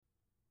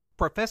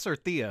Professor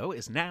Theo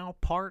is now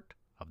part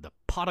of the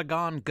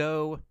Potagon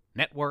Go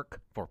network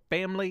for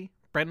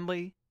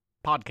family-friendly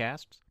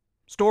podcasts,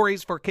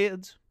 stories for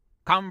kids,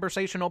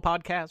 conversational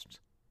podcasts,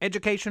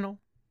 educational,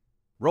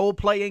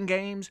 role-playing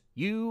games,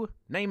 you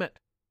name it.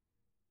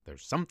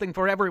 There's something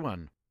for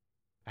everyone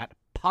at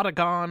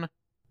Potagon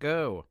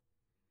Go.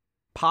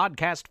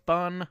 Podcast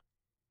fun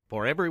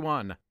for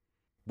everyone.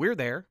 We're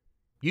there.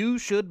 You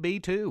should be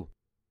too.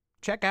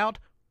 Check out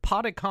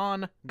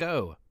Potagon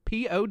Go.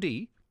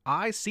 PODICONGO.com.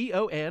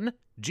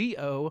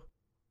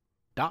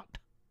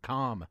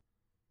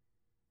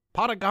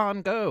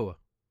 Potagon Go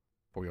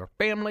for your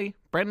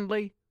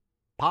family-friendly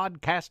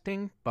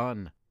podcasting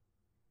fun.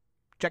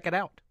 Check it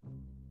out.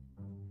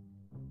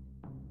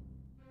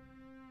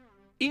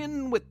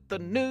 In with the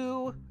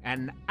new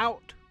and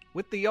out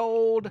with the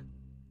old.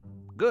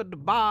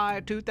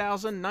 Goodbye,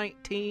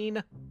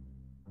 2019.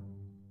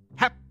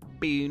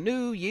 Happy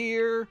New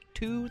Year,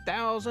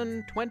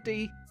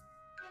 2020.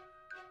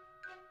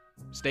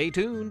 Stay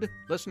tuned,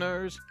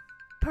 listeners.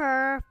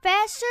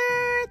 Professor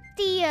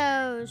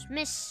Theo's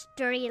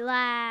Mystery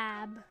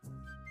Lab.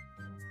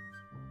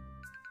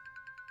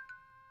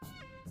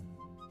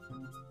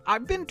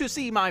 I've been to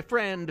see my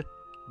friend,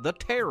 the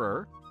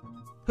Terror,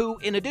 who,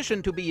 in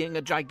addition to being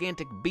a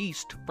gigantic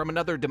beast from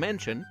another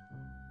dimension,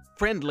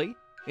 friendly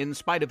in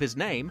spite of his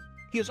name,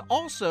 he is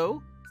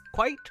also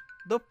quite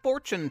the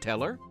fortune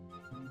teller.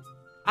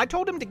 I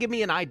told him to give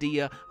me an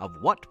idea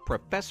of what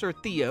Professor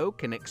Theo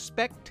can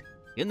expect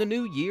in the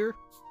new year,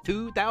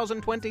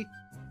 2020.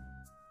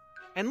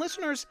 And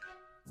listeners,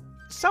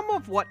 some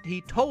of what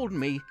he told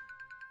me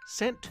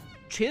sent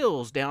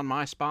chills down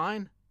my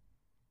spine.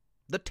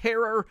 The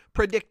Terror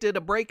predicted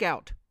a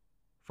breakout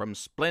from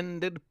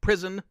splendid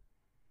prison,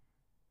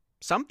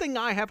 something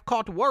I have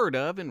caught word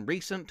of in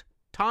recent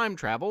time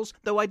travels,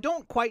 though I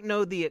don't quite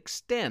know the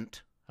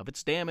extent of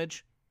its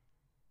damage.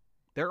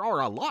 There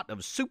are a lot of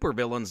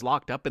supervillains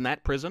locked up in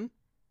that prison.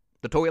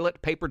 The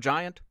toilet paper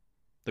giant,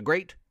 the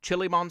great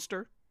chili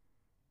monster,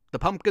 the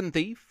pumpkin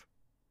thief.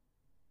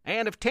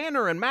 And if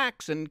Tanner and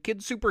Max and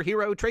kid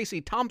superhero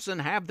Tracy Thompson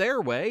have their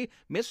way,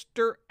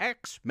 Mr.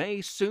 X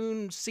may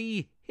soon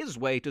see his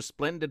way to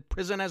splendid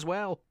prison as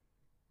well.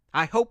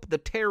 I hope the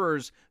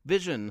Terror's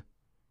vision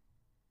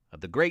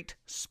of the great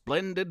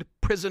splendid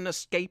prison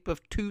escape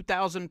of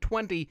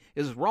 2020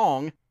 is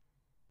wrong,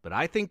 but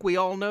I think we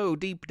all know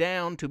deep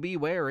down to be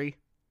wary.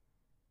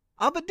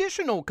 Of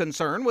additional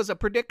concern was a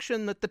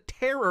prediction that the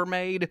Terror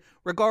made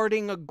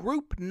regarding a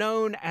group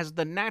known as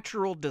the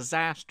Natural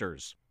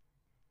Disasters,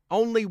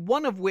 only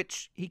one of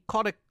which he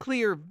caught a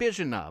clear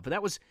vision of.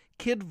 That was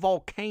Kid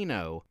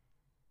Volcano.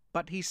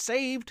 But he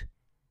saved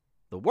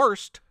the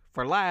worst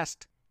for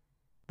last.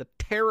 The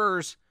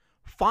Terror's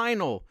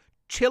final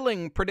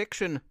chilling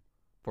prediction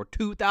for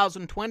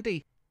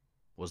 2020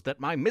 was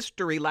that my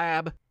mystery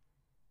lab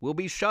will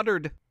be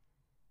shuttered,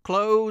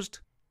 closed,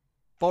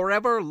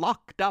 forever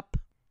locked up.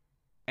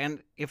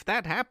 And if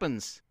that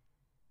happens,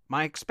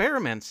 my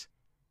experiments,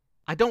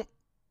 I don't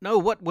know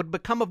what would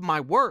become of my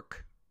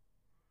work.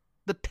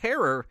 The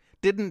Terror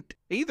didn't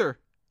either.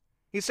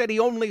 He said he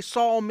only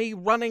saw me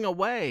running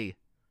away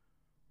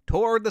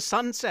toward the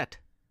sunset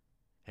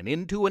and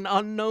into an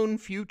unknown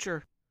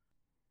future.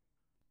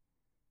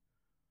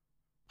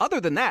 Other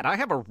than that, I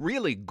have a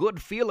really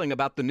good feeling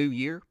about the new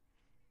year.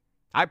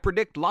 I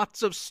predict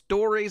lots of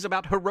stories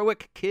about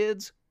heroic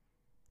kids,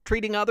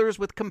 treating others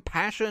with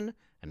compassion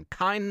and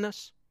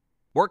kindness,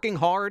 working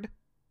hard,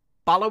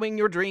 following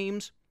your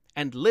dreams,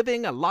 and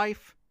living a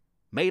life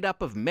made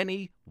up of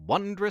many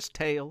wondrous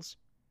tales.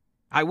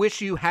 I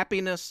wish you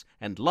happiness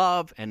and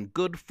love and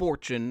good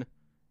fortune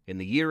in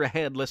the year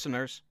ahead,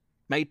 listeners.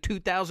 May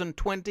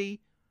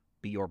 2020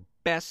 be your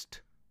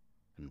best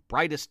and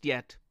brightest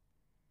yet.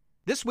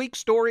 This week's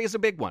story is a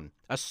big one,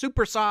 a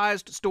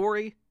supersized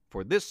story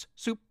for this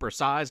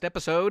supersized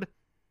episode.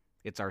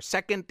 It's our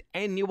second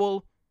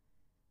annual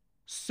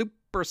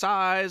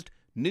supersized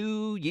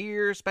New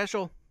Year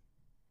special.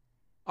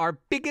 Our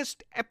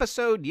biggest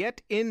episode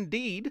yet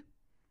indeed,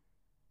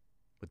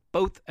 with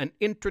both an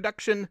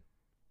introduction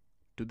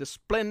to the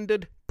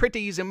splendid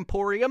Pretty's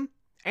Emporium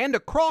and a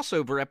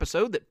crossover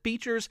episode that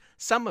features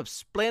some of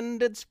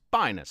Splendid's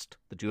finest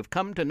that you have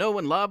come to know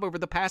and love over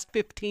the past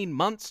 15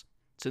 months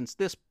since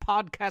this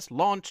podcast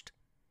launched.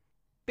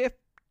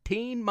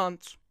 15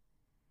 months.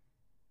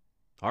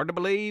 Hard to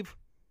believe.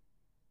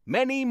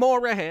 Many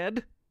more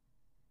ahead.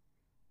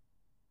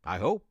 I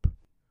hope.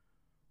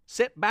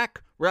 Sit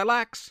back,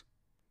 relax,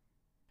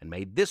 and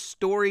may this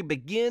story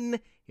begin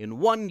in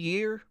 1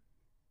 year,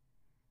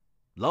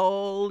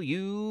 lull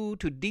you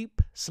to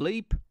deep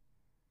sleep,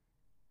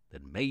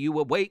 then may you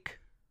awake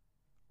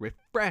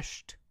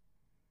refreshed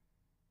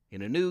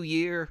in a new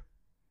year,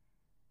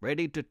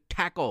 ready to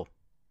tackle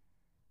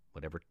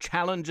whatever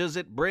challenges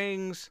it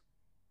brings.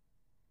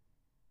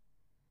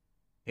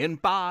 In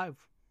 5,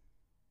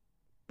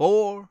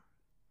 4,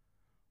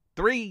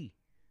 3,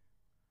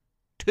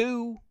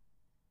 2,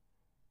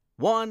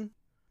 1.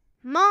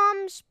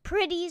 Mom's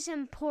Pretty's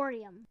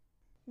Emporium.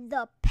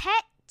 The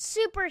Pet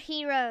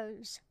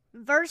Superheroes.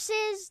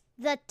 versus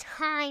the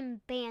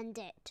Time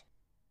Bandit.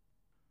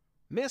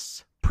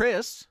 Miss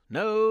Priss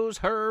knows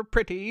her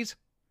pretties.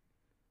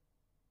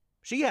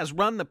 She has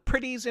run the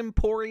Pretties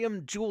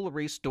Emporium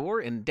jewelry store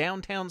in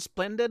downtown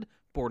Splendid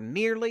for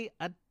nearly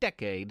a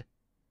decade.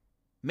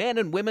 Men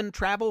and women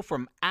travel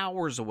from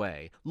hours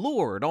away,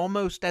 lured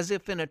almost as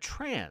if in a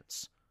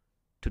trance,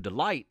 to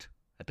delight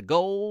at the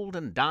gold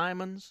and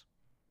diamonds,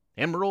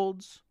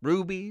 emeralds,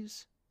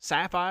 rubies,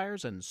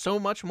 sapphires, and so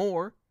much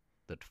more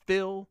that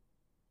fill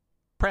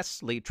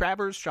Presley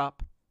Travers'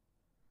 shop.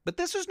 But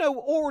this is no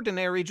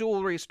ordinary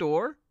jewelry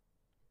store.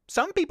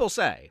 Some people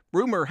say,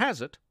 rumor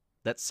has it,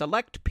 that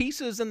select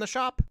pieces in the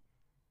shop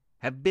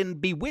have been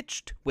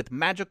bewitched with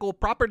magical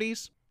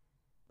properties.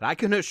 But I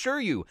can assure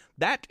you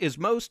that is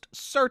most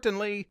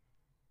certainly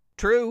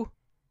true.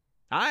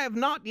 I have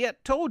not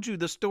yet told you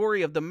the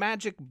story of the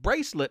magic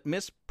bracelet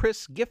Miss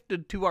Priss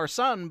gifted to our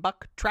son,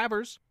 Buck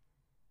Travers,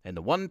 and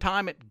the one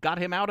time it got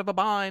him out of a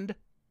bind,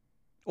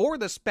 or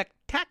the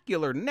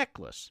spectacular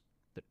necklace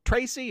that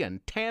Tracy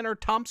and Tanner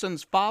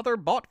Thompson's father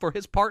bought for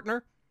his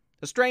partner,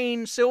 a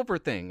strange silver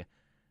thing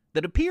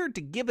that appeared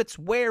to give its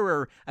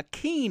wearer a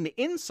keen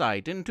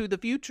insight into the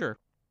future.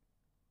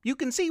 You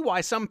can see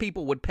why some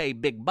people would pay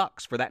big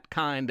bucks for that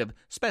kind of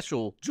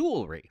special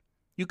jewelry.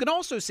 You can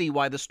also see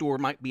why the store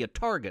might be a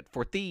target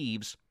for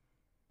thieves.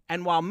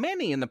 And while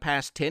many in the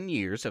past 10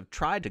 years have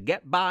tried to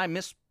get by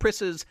Miss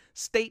Priss's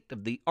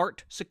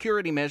state-of-the-art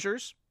security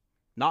measures,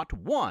 not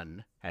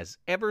one has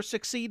ever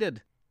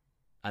succeeded.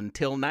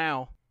 Until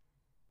now.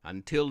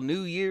 Until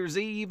New Year's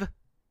Eve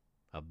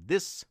of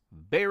this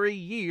very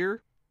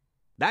year.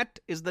 That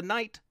is the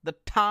night the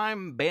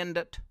Time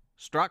Bandit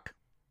struck.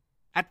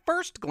 At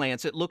first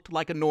glance, it looked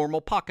like a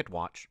normal pocket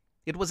watch.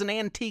 It was an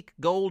antique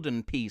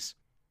golden piece,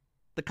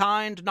 the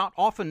kind not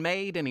often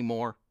made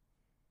anymore.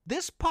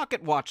 This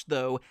pocket watch,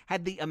 though,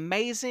 had the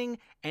amazing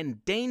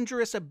and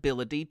dangerous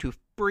ability to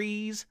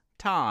freeze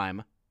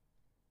time.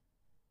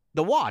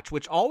 The watch,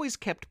 which always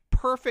kept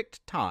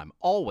perfect time,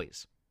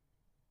 always,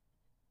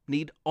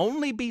 need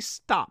only be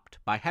stopped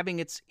by having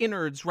its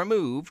innards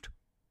removed,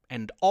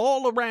 and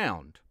all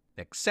around,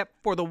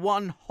 except for the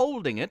one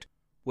holding it,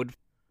 would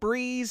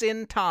freeze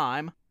in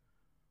time.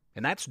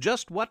 And that's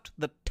just what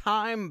the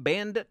Time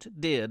Bandit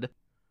did.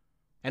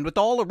 And with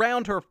all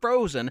around her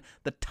frozen,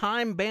 the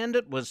Time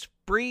Bandit was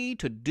free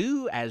to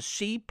do as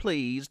she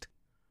pleased.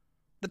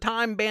 The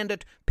Time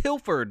Bandit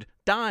pilfered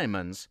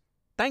diamonds,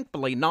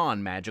 thankfully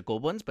non-magical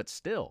ones, but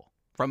still,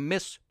 from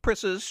Miss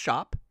Priss's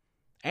shop,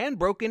 and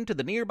broke into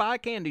the nearby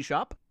candy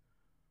shop.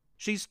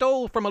 She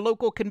stole from a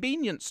local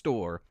convenience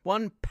store,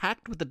 one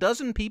packed with a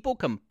dozen people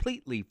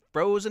completely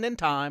frozen in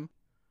time.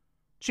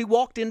 She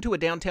walked into a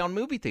downtown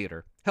movie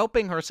theater,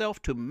 helping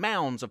herself to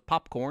mounds of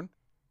popcorn.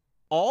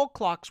 All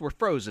clocks were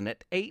frozen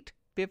at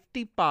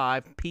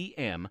 8:55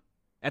 p.m.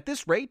 At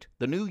this rate,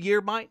 the new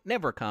year might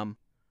never come.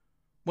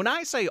 When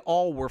I say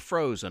all were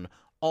frozen,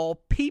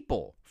 all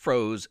people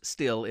froze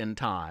still in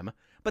time,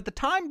 but the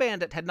Time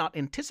Bandit had not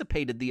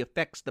anticipated the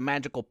effects the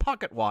magical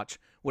pocket watch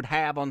would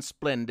have on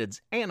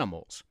Splendid's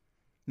animals,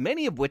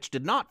 many of which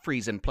did not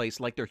freeze in place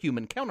like their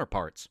human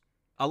counterparts.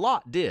 A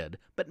lot did,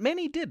 but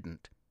many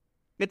didn't.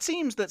 It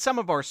seems that some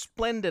of our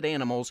Splendid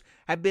animals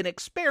have been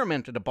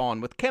experimented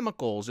upon with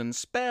chemicals and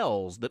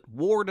spells that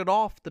warded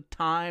off the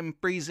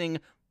time-freezing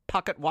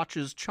pocket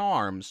watch's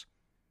charms.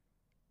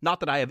 Not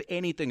that I have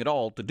anything at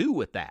all to do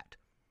with that.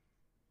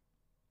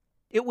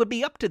 It would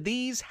be up to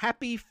these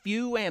happy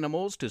few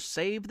animals to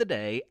save the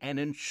day and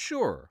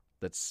ensure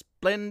that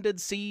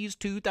Splendid sees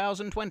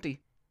 2020.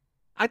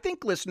 I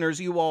think, listeners,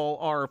 you all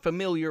are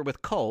familiar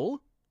with Cole,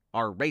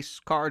 our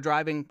race car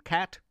driving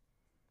cat,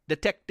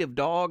 detective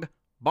dog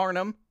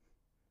Barnum,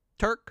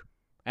 Turk,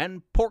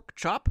 and Pork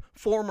Chop,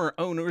 former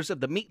owners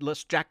of the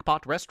meatless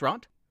Jackpot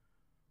restaurant,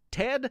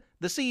 Ted,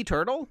 the sea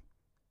turtle,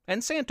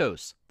 and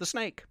Santos, the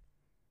snake.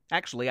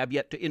 Actually, I've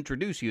yet to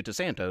introduce you to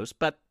Santos,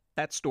 but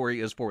that story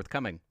is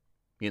forthcoming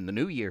in the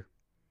new year.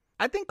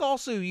 I think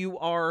also you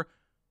are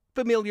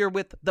familiar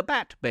with the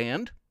Bat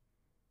Band,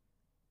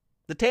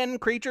 the 10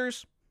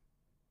 creatures,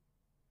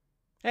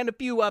 and a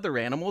few other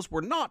animals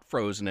were not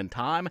frozen in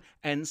time,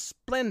 and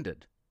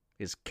Splendid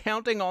is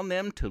counting on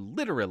them to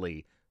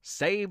literally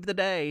save the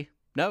day.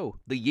 No,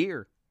 the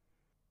year.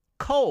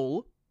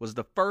 Cole was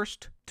the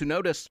first to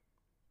notice.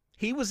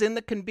 He was in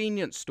the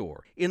convenience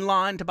store, in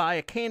line to buy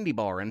a candy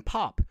bar and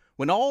pop,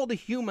 when all the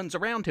humans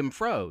around him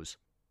froze.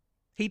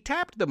 He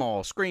tapped them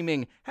all,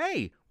 screaming,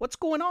 "Hey, what's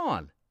going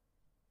on?"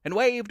 and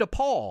waved a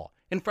paw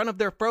in front of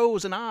their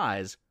frozen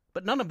eyes,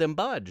 but none of them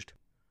budged.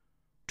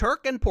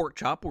 Turk and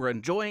Porkchop were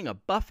enjoying a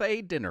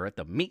buffet dinner at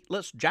the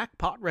meatless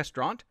Jackpot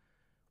restaurant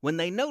when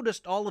they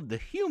noticed all of the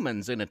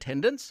humans in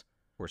attendance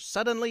were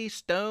suddenly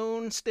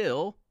stone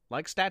still,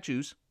 like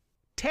statues.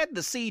 Ted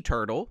the sea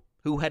turtle,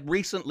 who had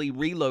recently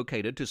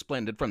relocated to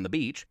Splendid from the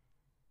beach,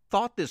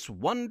 thought this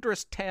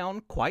wondrous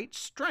town quite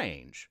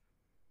strange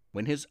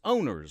when his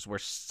owners were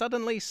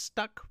suddenly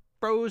stuck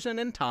frozen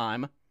in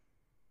time.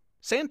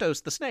 Santos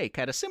the snake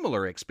had a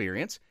similar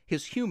experience,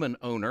 his human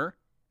owner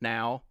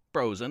now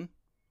frozen.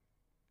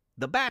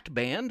 The Bat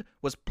Band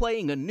was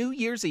playing a New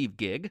Year's Eve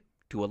gig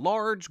to a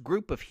large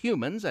group of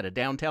humans at a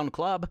downtown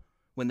club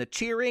when the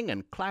cheering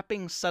and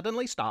clapping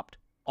suddenly stopped,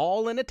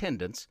 all in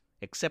attendance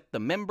except the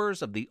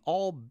members of the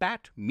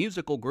all-Bat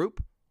musical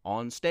group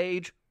on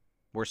stage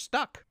were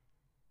stuck.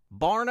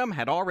 Barnum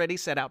had already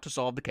set out to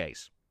solve the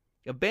case.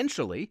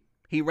 Eventually,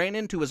 he ran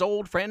into his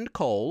old friend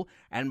Cole,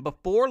 and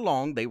before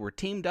long they were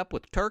teamed up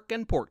with Turk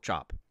and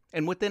Porkchop,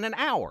 and within an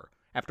hour,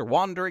 after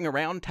wandering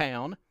around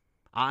town,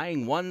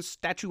 eyeing one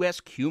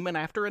statuesque human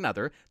after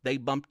another, they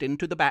bumped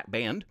into the Bat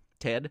Band,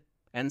 Ted,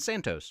 and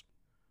Santos.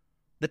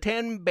 The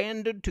 10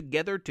 banded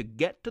together to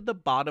get to the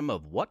bottom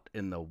of what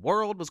in the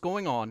world was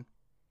going on.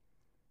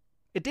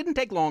 It didn't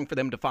take long for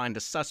them to find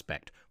a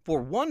suspect,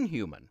 for one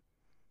human,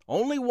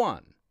 only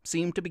one,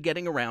 seemed to be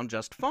getting around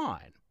just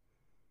fine.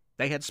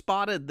 They had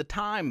spotted the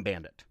Time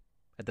Bandit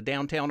at the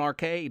downtown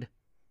arcade.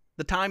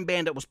 The Time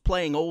Bandit was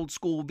playing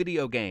old-school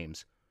video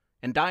games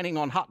and dining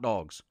on hot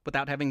dogs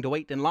without having to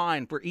wait in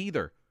line for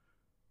either,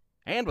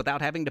 and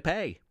without having to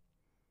pay.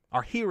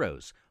 Our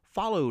heroes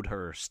followed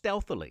her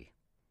stealthily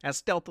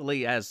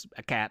as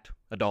a cat,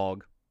 a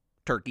dog,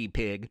 turkey,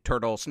 pig,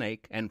 turtle,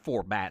 snake, and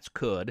 4 bats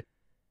could,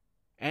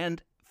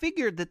 and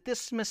figured that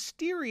this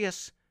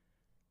mysterious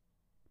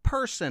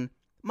person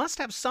must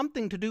have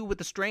something to do with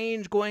the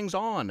strange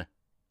goings-on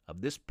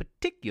of this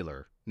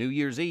particular New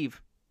Year's Eve.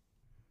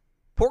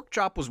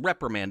 Porkchop was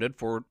reprimanded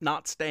for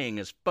not staying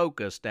as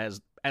focused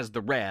as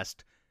the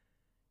rest,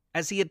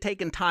 as he had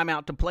taken time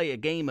out to play a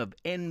game of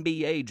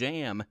NBA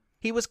Jam.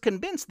 He was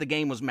convinced the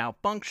game was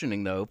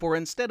malfunctioning, though, for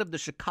instead of the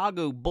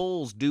Chicago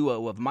Bulls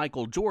duo of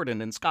Michael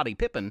Jordan and Scottie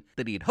Pippen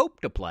that he'd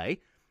hoped to play,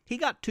 he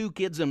got 2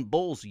 kids in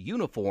Bulls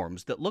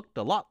uniforms that looked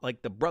a lot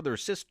like the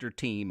brother-sister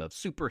team of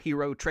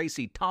superhero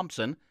Tracy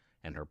Thompson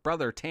and her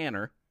brother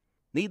Tanner.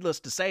 Needless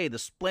to say, the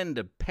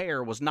splendid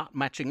pair was not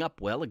matching up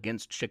well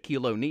against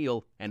Shaquille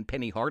O'Neal and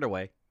Penny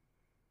Hardaway.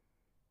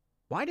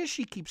 "Why does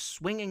she keep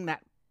swinging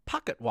that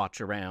pocket watch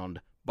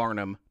around?"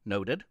 Barnum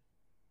noted.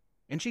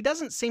 "And she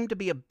doesn't seem to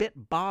be a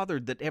bit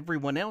bothered that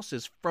everyone else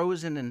is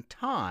frozen in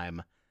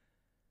time.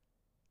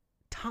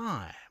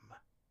 Time.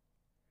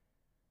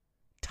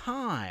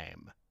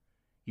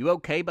 You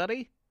okay,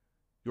 buddy?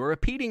 You're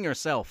repeating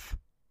yourself,"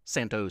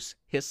 Santos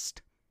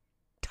hissed.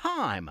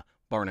 "Time,"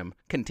 Barnum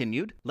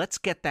continued. "Let's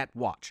get that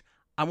watch.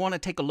 I want to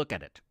take a look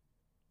at it."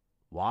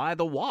 "Why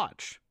the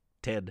watch?"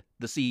 Ted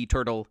the Sea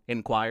Turtle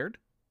inquired.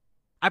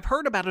 "I've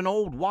heard about an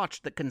old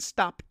watch that can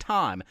stop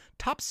time.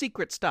 Top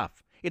secret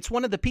stuff. It's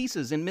one of the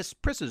pieces in Miss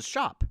Priss's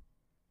shop."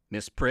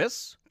 "Miss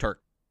Priss?"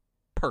 Turk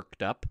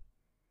perked up.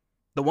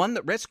 "The one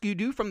that rescued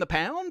you from the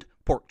pound?"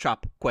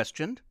 Porkchop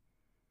questioned.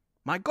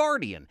 "My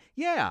guardian.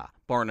 Yeah,"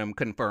 Barnum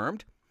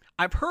confirmed.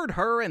 "I've heard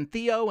her and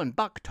Theo and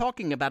Buck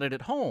talking about it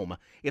at home.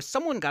 If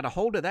someone got a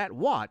hold of that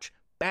watch,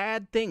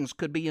 bad things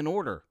could be in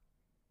order."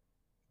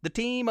 The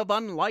team of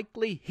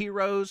unlikely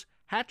heroes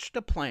hatched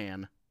a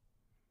plan.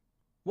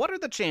 What are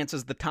the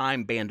chances the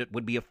Time Bandit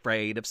would be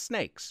afraid of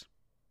snakes?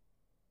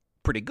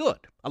 Pretty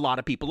good. A lot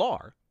of people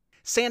are.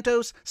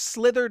 Santos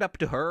slithered up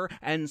to her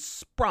and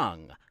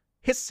sprung,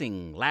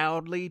 hissing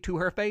loudly to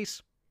her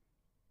face.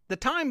 The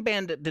Time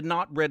Bandit did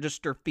not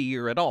register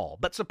fear at all,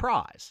 but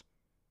surprise.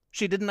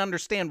 She didn't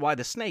understand why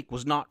the snake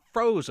was not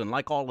frozen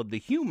like all of the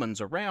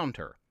humans around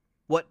her.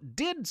 What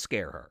did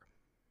scare her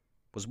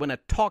was when a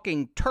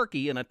talking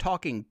turkey and a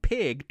talking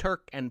pig,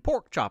 Turk and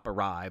Porkchop,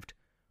 arrived.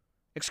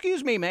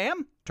 "Excuse me,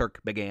 ma'am,"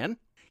 Turk began.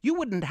 "You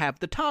wouldn't have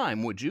the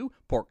time, would you?"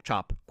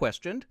 Porkchop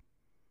questioned.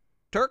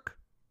 Turk,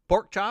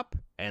 Porkchop,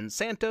 and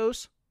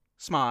Santos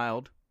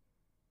smiled.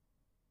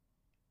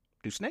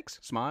 Do snakes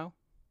smile?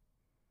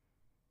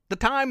 The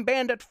Time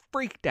Bandit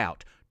freaked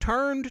out,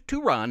 turned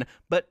to run,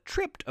 but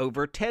tripped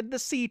over Ted the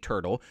Sea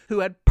Turtle, who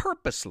had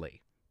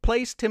purposely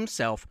placed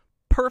himself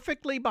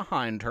perfectly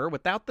behind her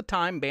without the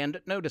Time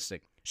Bandit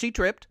noticing. She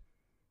tripped,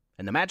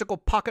 and the magical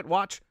pocket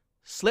watch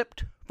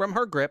slipped from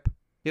her grip.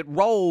 It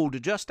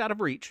rolled just out of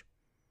reach.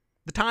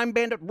 The Time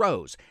Bandit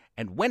rose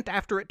and went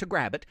after it to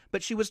grab it,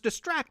 but she was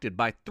distracted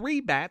by 3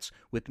 bats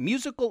with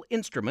musical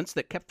instruments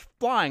that kept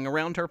flying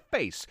around her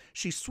face.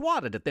 She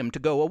swatted at them to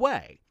go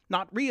away,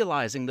 not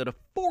realizing that a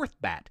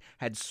 4th bat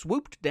had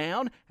swooped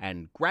down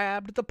and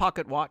grabbed the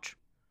pocket watch.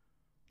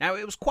 Now,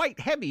 it was quite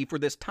heavy for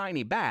this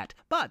tiny bat,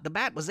 but the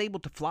bat was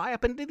able to fly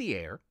up into the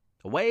air,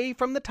 away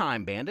from the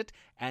Time Bandit,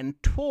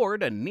 and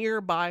toward a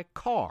nearby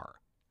car.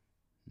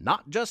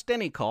 Not just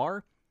any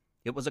car.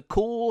 It was a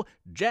cool,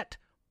 jet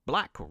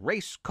black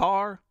race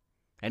car,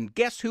 and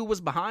guess who was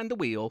behind the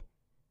wheel?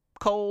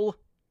 Cole,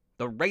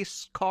 the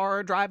race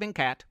car driving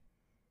cat.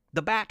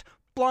 The bat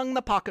flung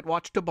the pocket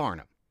watch to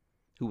Barnum,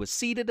 who was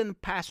seated in the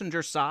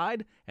passenger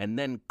side, and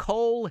then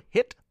Cole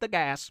hit the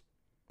gas.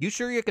 "You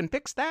sure you can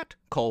fix that?"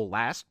 Cole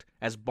asked,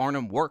 as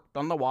Barnum worked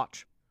on the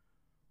watch.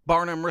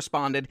 Barnum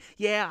responded,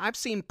 "Yeah, I've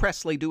seen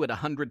Presley do it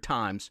 100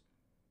 times.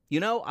 You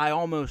know, I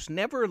almost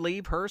never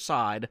leave her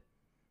side.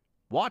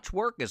 Watch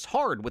work is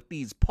hard with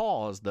these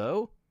paws,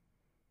 though."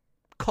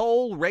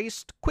 Cole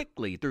raced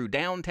quickly through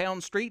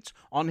downtown streets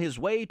on his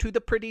way to the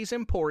Pretty's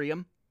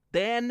Emporium.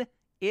 Then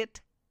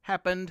it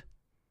happened.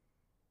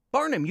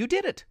 "Barnum, you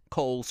did it!"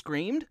 Cole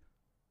screamed.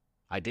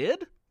 "I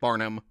did,"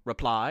 Barnum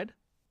replied.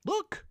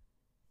 "Look!"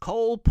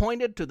 Cole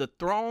pointed to the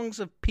throngs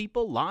of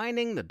people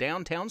lining the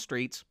downtown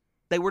streets.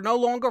 They were no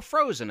longer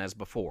frozen as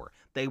before.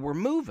 They were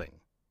moving.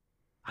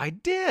 "I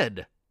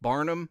did!"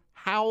 Barnum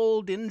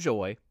howled in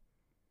joy.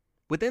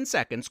 Within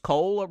seconds,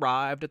 Cole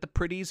arrived at the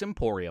Pretty's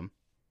Emporium.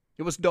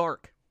 It was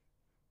dark,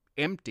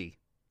 empty,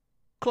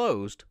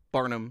 closed,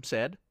 Barnum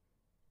said.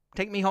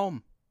 "Take me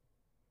home."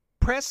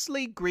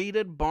 Presley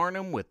greeted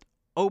Barnum with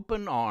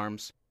open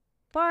arms.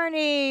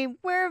 "Barney,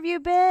 where have you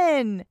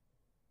been?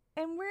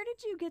 And where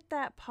did you get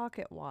that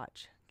pocket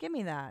watch? Give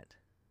me that.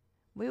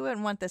 We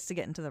wouldn't want this to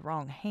get into the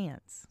wrong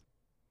hands.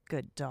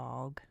 Good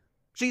dog."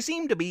 She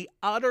seemed to be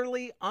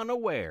utterly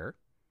unaware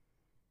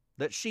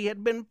that she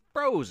had been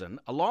frozen,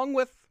 along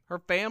with her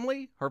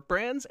family, her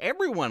friends,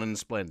 everyone in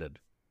Splendid,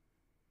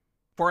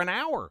 for an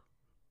hour.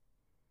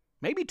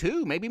 Maybe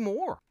 2, maybe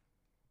more.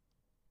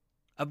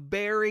 A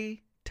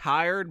very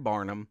tired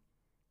Barnum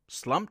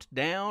slumped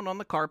down on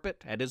the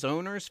carpet at his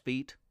owner's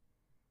feet.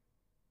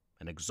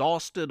 An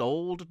exhausted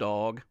old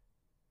dog.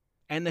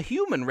 And the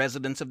human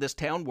residents of this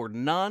town were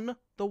none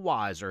the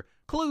wiser,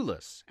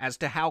 clueless as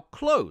to how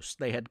close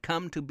they had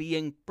come to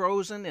being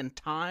frozen in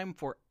time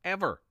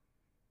forever.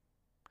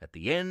 At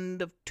the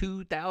end of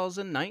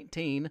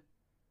 2019,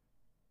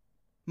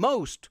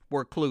 most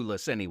were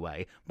clueless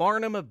anyway.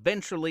 Barnum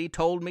eventually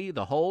told me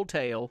the whole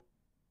tale.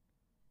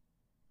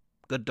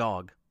 Good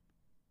dog.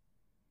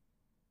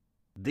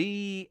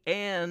 The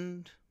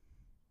end.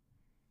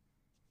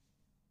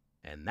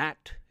 And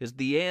that is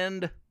the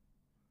end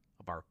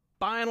of our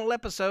final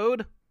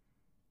episode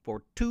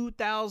for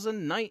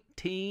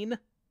 2019.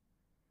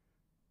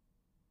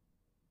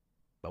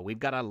 But we've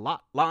got a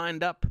lot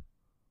lined up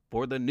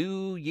for the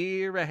new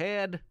year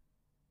ahead.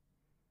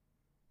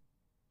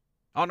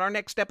 On our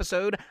next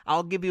episode,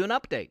 I'll give you an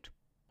update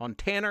on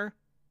Tanner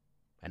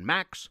and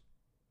Max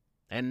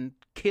and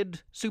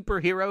kid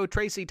superhero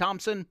Tracy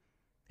Thompson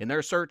in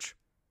their search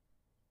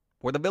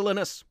for the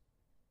villainous,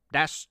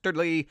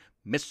 dastardly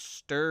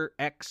Mr.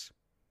 X.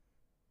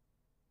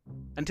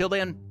 Until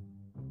then,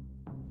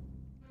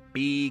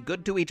 be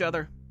good to each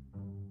other.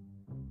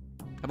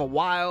 Have a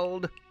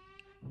wild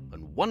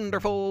and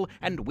wonderful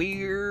and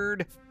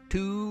weird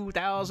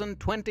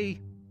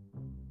 2020.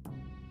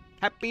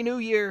 Happy New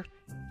Year!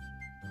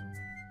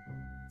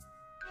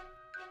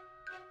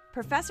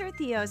 Professor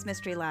Theo's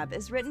Mystery Lab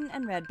is written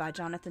and read by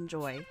Jonathan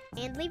Joy.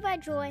 And Levi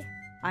Joy.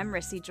 I'm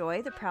Rissy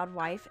Joy, the proud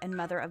wife and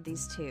mother of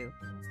these two.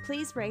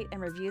 Please rate and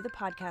review the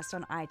podcast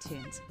on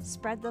iTunes.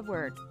 Spread the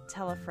word.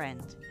 Tell a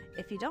friend.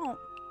 If you don't,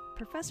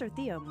 Professor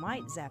Theo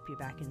might zap you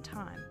back in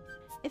time.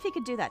 If he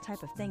could do that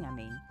type of thing, I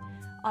mean.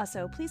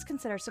 Also, please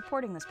consider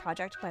supporting this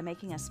project by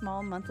making a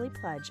small monthly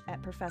pledge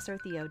at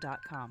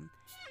ProfessorTheo.com.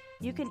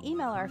 You can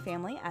email our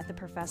family at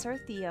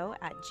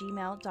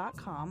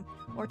theprofessortheo@gmail.com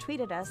or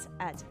tweet at us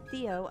at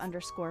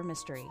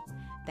Theo_mystery.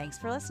 Thanks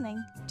for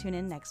listening. Tune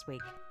in next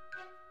week.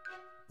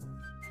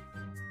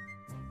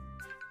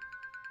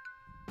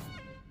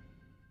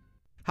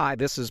 Hi,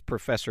 this is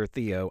Professor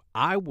Theo.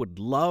 I would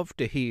love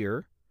to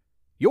hear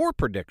your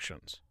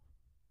predictions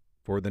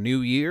for the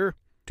new year,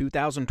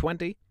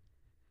 2020,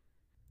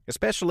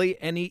 especially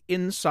any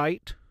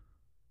insight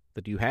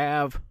that you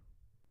have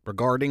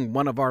regarding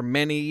one of our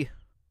many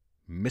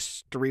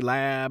Mystery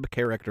Lab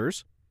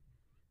characters.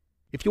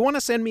 If you want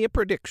to send me a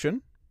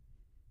prediction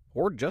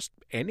or just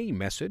any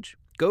message,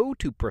 go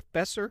to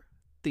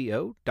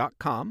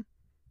ProfessorTheo.com,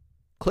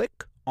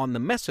 click on the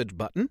message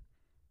button,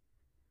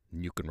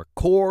 and you can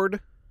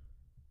record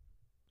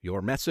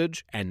your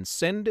message and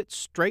send it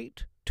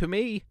straight to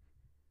me.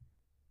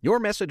 Your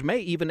message may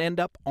even end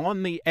up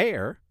on the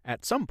air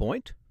at some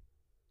point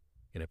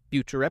in a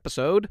future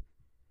episode.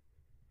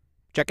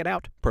 Check it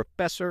out,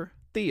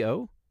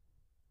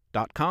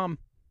 ProfessorTheo.com.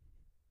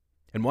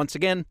 And once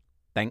again,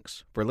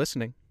 thanks for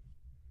listening.